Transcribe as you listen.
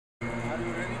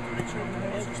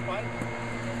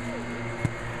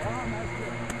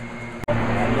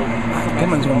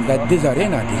Comments on that this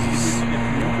arena,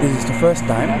 this is the first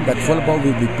time that volleyball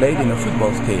will be played in a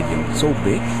football stadium, so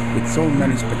big, with so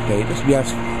many spectators. We have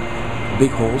big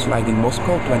halls like in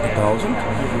Moscow, 20,000,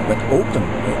 but open,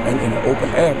 and in open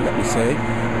air, let me say,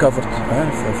 covered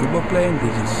for football playing.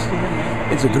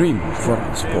 It's a dream for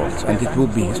sports, and it will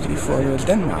be history for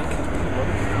Denmark.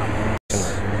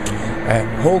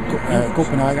 Whole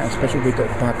Copenhagen, especially with the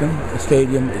Parken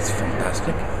stadium, is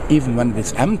fantastic. Even when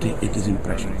it's empty, it is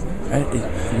impressive.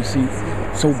 You see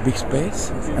so big space,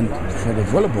 and for the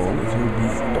volleyball, it will be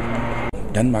top.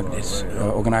 Denmark is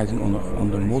organizing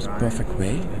on the most perfect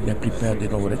way. They prepared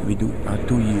it already. We do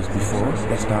 2 years before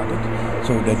they started,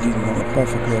 so they did it on a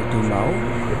perfect way till now.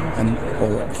 And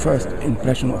our first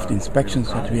impression of the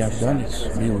inspections that we have done is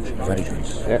really very good.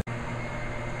 Yeah.